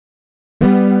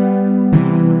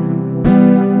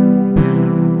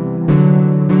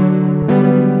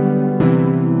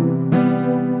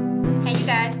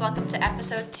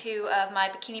2 of my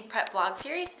bikini prep vlog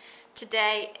series.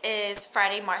 Today is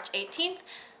Friday, March 18th.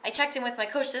 I checked in with my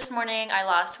coach this morning. I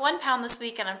lost 1 pound this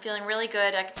week and I'm feeling really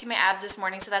good. I can see my abs this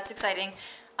morning, so that's exciting.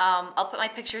 I'll put my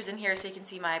pictures in here so you can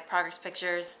see my progress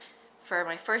pictures for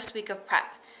my first week of prep.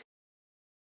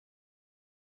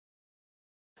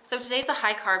 So today's a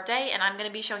high carb day and I'm going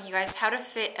to be showing you guys how to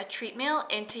fit a treat meal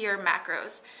into your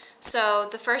macros. So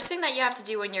the first thing that you have to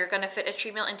do when you're going to fit a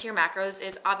treat meal into your macros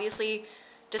is obviously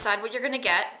decide what you're going to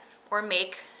get or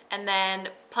make, and then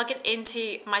plug it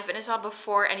into MyFitnessPal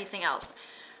before anything else.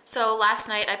 So last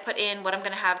night I put in what I'm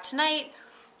going to have tonight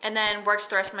and then worked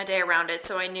the rest of my day around it,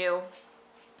 so I knew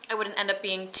I wouldn't end up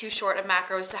being too short of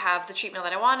macros to have the treat meal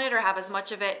that I wanted or have as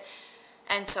much of it,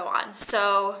 and so on.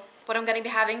 So what I'm going to be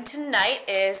having tonight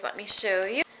is, let me show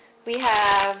you. We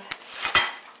have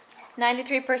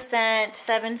 93%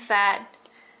 7 fat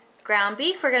ground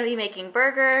beef. We're going to be making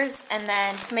burgers, and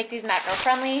then to make these macro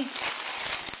friendly,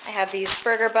 I have these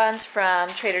burger buns from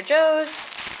Trader Joe's.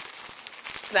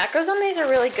 The macros on these are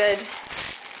really good.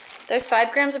 There's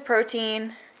 5 grams of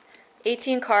protein,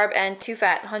 18 carb, and 2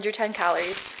 fat, 110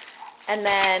 calories. And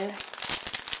then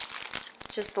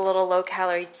just the little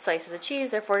low-calorie slices of cheese.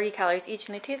 They're 40 calories each,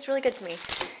 and they taste really good to me.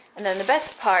 And then the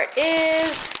best part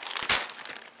is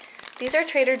these are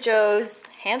Trader Joe's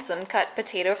handsome cut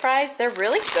potato fries. They're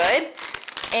really good.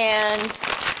 And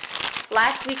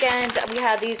last weekend we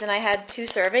had these, and I had 2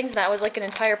 servings, and that was like an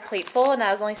entire plate full, and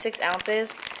that was only 6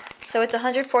 ounces. So it's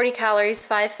 140 calories,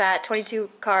 5 fat, 22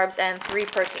 carbs, and 3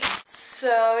 protein.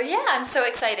 So yeah, I'm so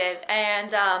excited.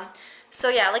 And so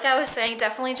yeah, like I was saying,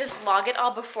 definitely just log it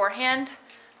all beforehand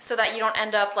so that you don't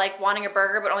end up like wanting a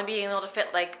burger but only being able to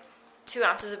fit like 2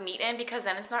 ounces of meat in, because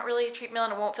then it's not really a treat meal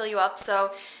and it won't fill you up.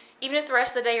 So even if the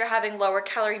rest of the day you're having lower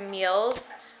calorie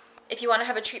meals, if you want to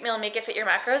have a treat meal and make it fit your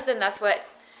macros, then that's what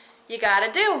you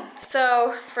gotta do.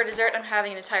 So for dessert, I'm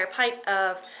having an entire pint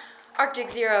of Arctic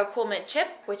Zero Cool Mint Chip,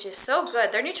 which is so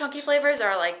good. Their new chunky flavors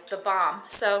are like the bomb.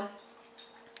 So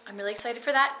I'm really excited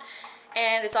for that.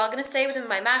 And it's all gonna stay within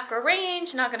my macro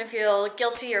range, not gonna feel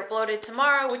guilty or bloated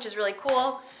tomorrow, which is really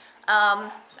cool.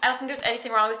 I don't think there's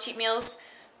anything wrong with cheat meals.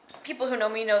 People who know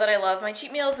me know that I love my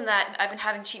cheat meals, and that I've been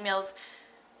having cheat meals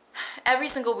every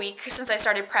single week since I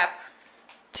started prep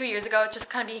 2 years ago. It just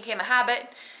kind of became a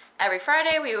habit. Every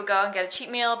Friday we would go and get a cheat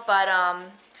meal, but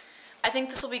I think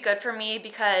this will be good for me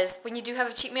because when you do have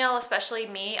a cheat meal, especially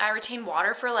me, I retain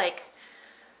water for like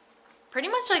pretty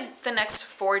much like the next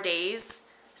 4 days.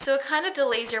 So it kind of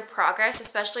delays your progress,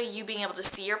 especially you being able to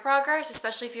see your progress,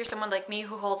 especially if you're someone like me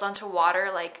who holds onto water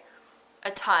like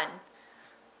a ton.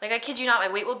 Like, I kid you not,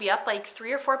 my weight will be up like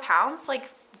 3 or 4 pounds like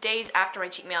days after my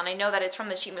cheat meal, and I know that it's from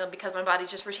the cheat meal because my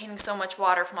body's just retaining so much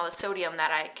water from all the sodium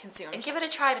that I consume. And give it a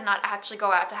try to not actually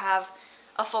go out to have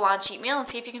a full-on cheat meal and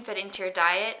see if you can fit it into your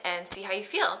diet and see how you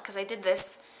feel, because I did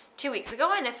this 2 weeks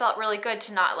ago and it felt really good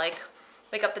to not like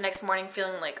wake up the next morning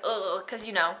feeling like ugh, because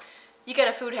you know, you get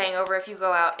a food hangover if you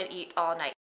go out and eat all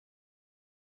night.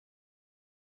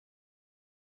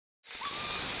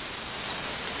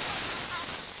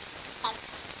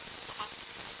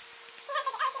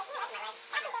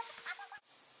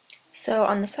 So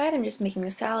on the side, I'm just making a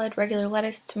salad, regular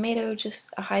lettuce, tomato, just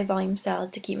a high volume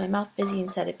salad to keep my mouth busy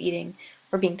instead of eating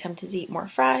or being tempted to eat more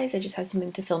fries. I just have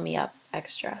something to fill me up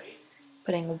extra.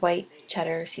 Putting white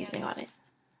cheddar seasoning on it.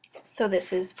 So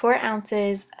this is 4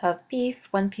 ounces of beef,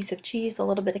 1 piece of cheese, a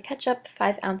little bit of ketchup,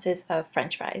 5 ounces of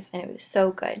French fries, and it was so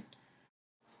good.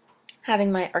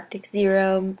 Having my Arctic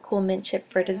Zero Cool Mint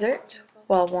Chip for dessert,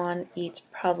 while Juan eats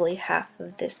probably half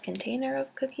of this container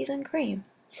of cookies and cream.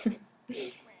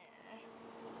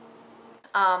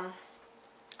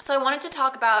 So I wanted to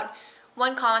talk about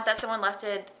one comment that someone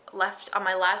left on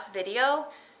my last video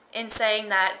in saying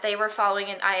that they were following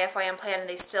an IIFYM plan and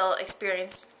they still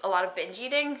experienced a lot of binge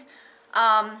eating.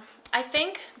 I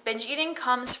think binge eating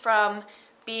comes from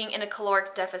being in a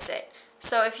caloric deficit.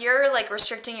 So if you're like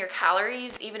restricting your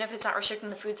calories, even if it's not restricting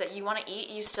the foods that you want to eat,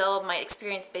 you still might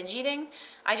experience binge eating.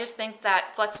 I just think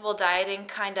that flexible dieting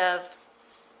kind of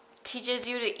teaches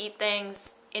you to eat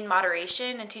things in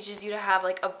moderation and teaches you to have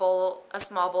like a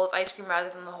small bowl of ice cream rather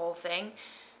than the whole thing.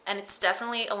 And it's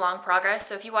definitely a long progress.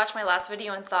 So if you watched my last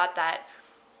video and thought that,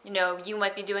 you know, you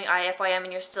might be doing IIFYM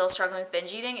and you're still struggling with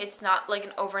binge eating, it's not like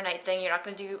an overnight thing. You're not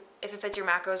going to do, if it fits your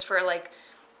macros, for like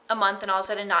a month and all of a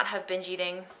sudden not have binge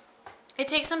eating. It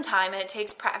takes some time, and it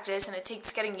takes practice, and it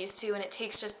takes getting used to, and it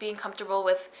takes just being comfortable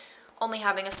with only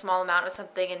having a small amount of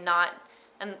something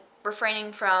and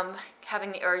refraining from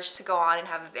having the urge to go on and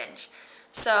have a binge.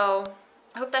 So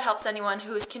I hope that helps anyone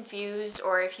who's confused,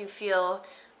 or if you feel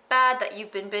bad that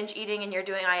you've been binge eating and you're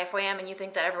doing IIFYM and you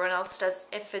think that everyone else does,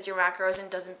 if fits your macros and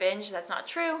doesn't binge. That's not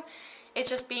true. It's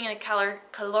just being in a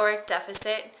caloric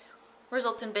deficit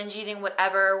results in binge eating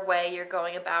whatever way you're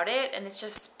going about it, and it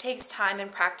just takes time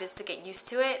and practice to get used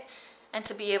to it and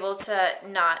to be able to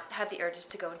not have the urges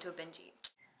to go into a binge eat.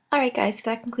 Alright guys, so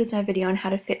that concludes my video on how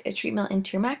to fit a treat meal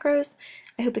into your macros.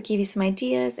 I hope it gave you some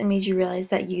ideas and made you realize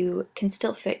that you can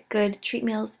still fit good treat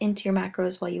meals into your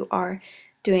macros while you are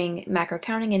doing macro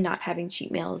counting and not having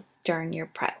cheat meals during your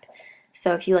prep.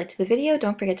 So if you liked the video,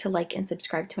 don't forget to like and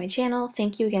subscribe to my channel.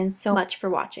 Thank you again so much for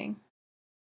watching.